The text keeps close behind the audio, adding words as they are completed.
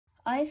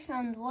I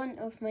found one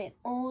of my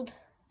old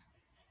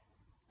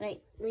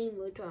like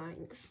rainbow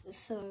drawings,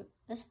 so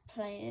let's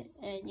play it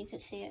and you can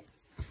see it.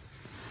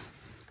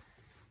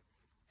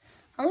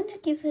 I want to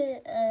give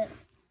it a,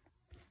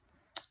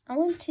 I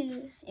want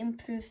to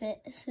improve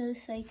it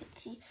so you can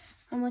see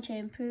how much I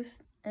improved,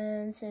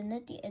 and so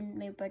at the end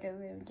my brother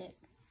ruined it.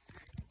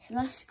 So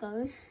let's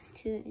go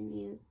to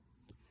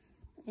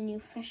a new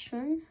fresh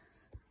one.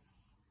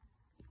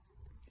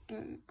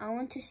 I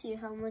want to see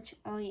how much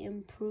I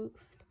improved.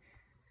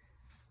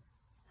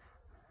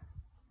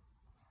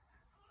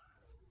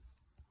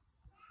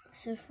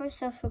 So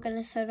first off, we're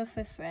gonna start off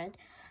with red.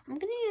 I'm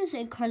gonna use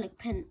an acrylic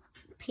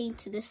paint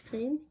this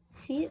time.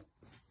 See it?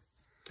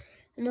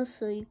 And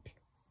also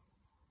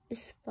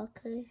it's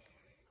sparkly.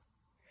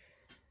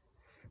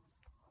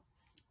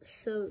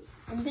 So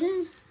I'm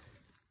gonna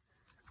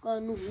go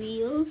on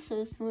wheels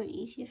so it's more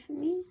easier for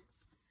me.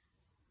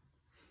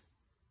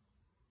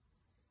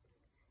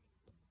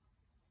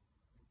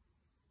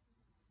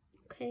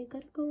 Okay,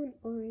 gotta go on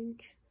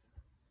orange.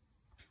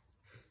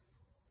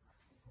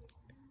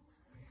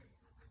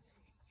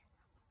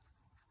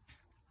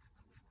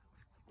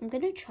 I'm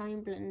gonna try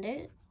and blend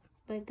it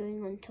by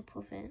going on top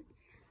of it.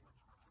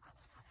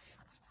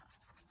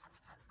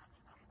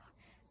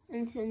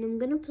 And then I'm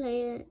gonna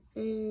play it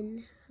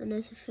in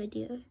another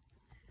video.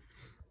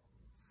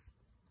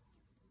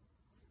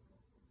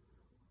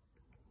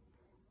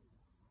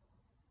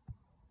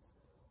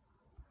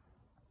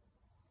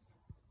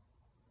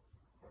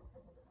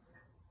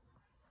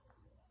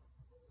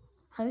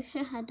 I wish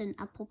I had an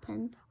Apple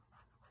pen.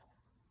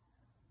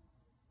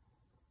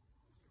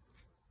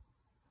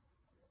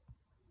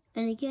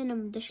 And again,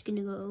 I'm just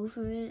gonna go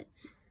over it.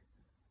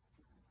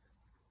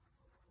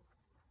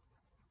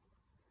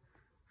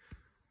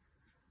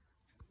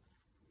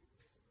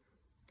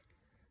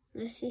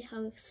 Let's see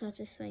how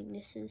satisfying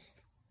this is.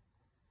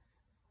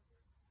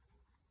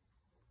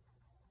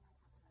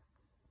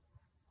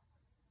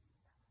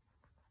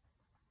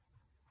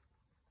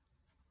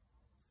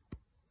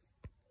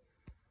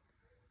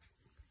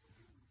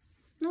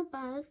 Not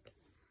bad.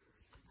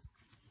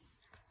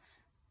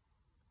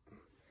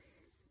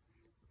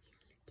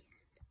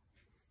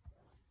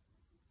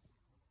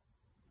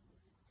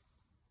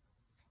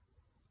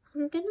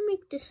 I'm gonna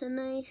make this a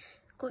nice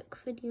quick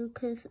video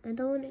because I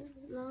don't want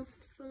it to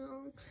last for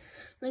long.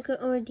 Like we're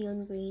already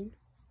on green.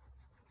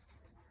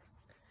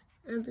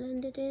 I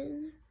blend it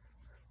in.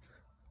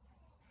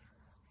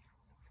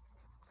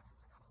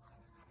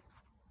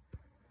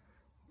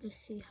 Let's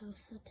see how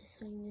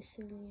satisfying this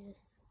really is.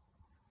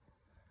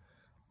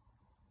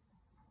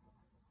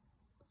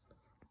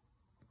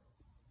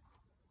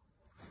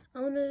 I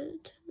wanna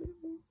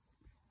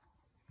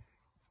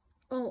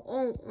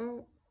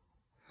oh.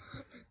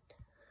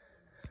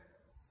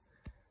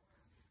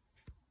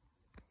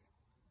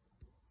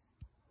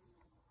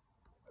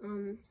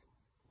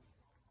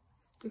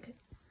 Okay.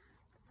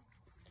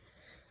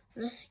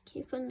 Let's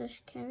keep on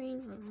just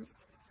carrying on.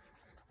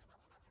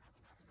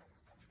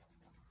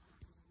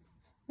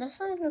 That's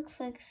what it looks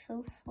like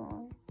so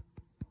far.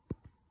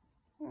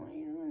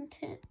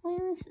 Why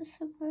is this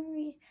so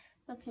blurry?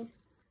 Okay.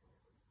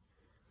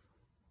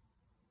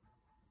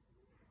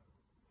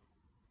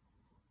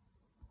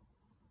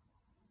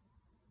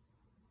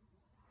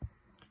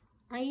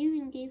 I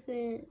even gave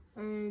it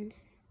an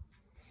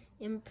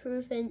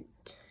improvement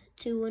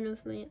to one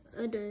of my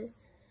other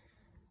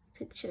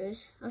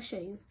pictures. I'll show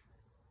you.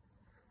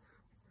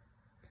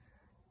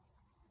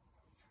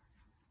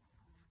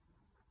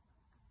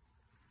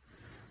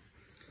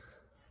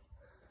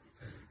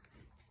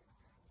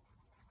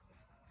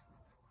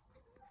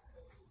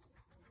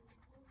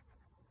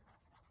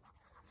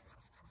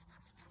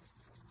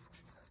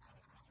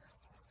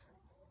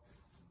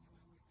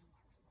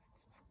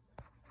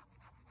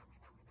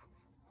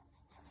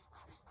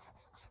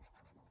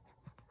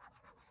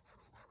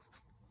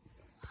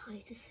 Why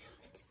does it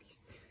have to be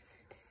so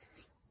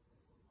satisfying?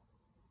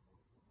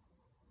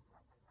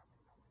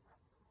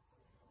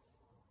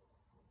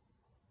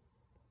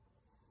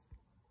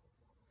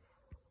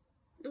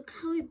 Look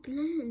how it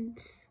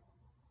blends.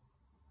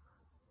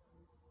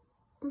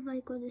 Oh my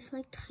god, it's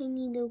like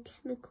tiny little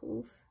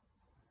chemicals.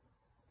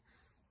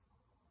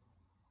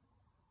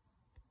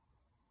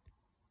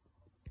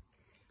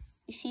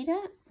 You see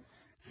that?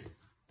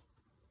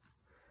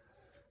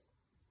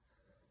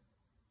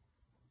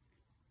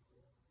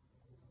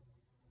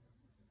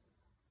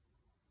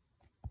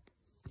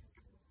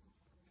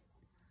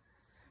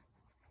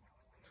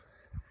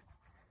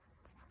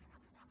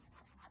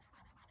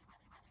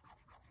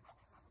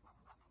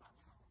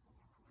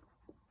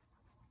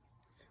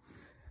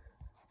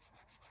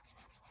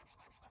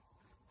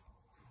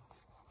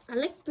 I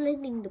like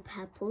blending the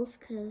purples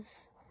because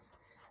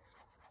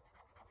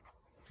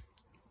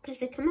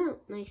they come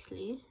out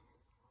nicely.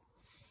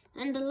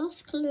 And the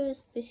last color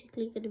is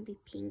basically going to be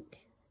pink.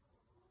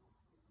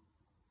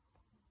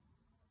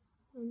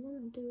 I'm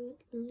going to do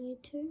it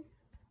later.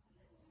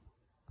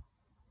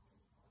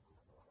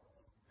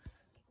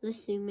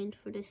 Let's zoom in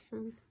for this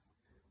one.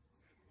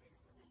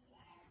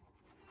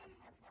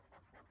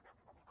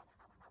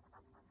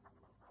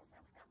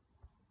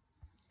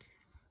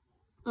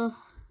 Oh,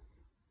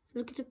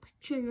 look at the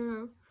picture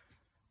now.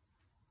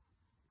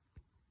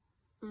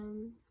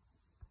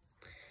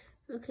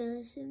 Okay,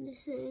 let's zoom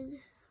this in.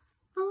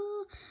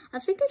 Oh, I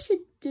think I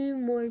should do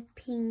more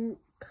pink,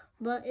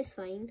 but it's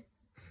fine.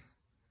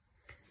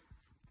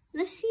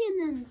 Let's see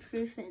and then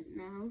proof it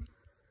now.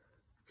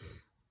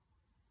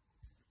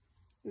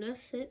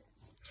 That's it.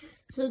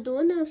 So the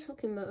one I was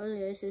talking about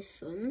earlier is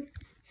this one.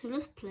 So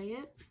let's play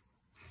it.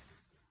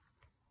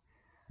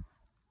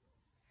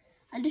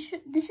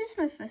 This is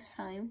my first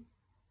time.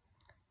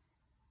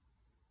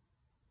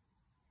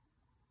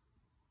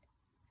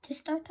 To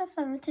start off,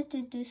 I wanted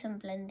to do some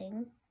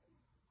blending.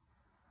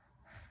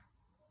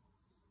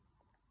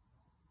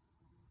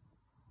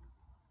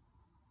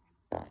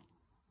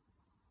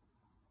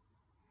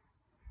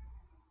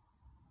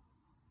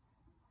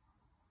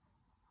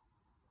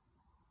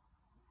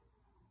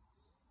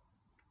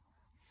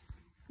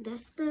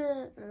 That's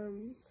the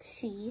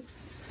C.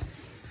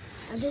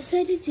 I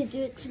decided to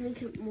do it to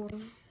make it more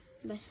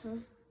better.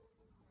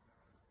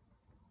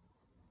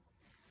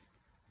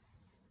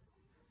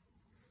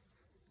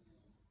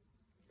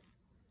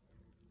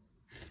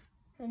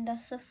 And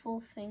that's the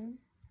full thing.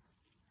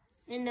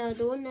 And now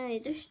the one I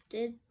just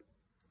did,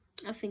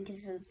 I think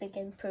is a big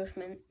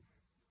improvement.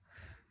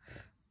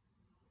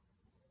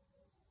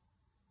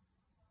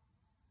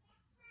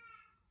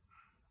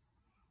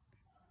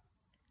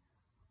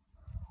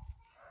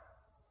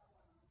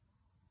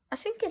 I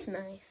think it's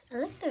nice. I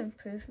like the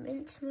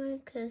improvements more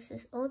because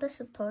it's all the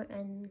support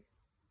and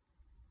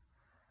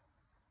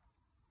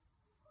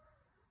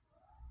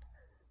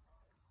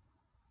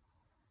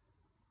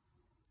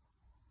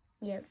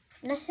yeah.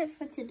 That's it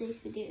for today's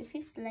video. If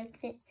you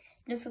liked it,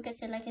 don't forget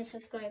to like and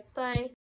subscribe. Bye.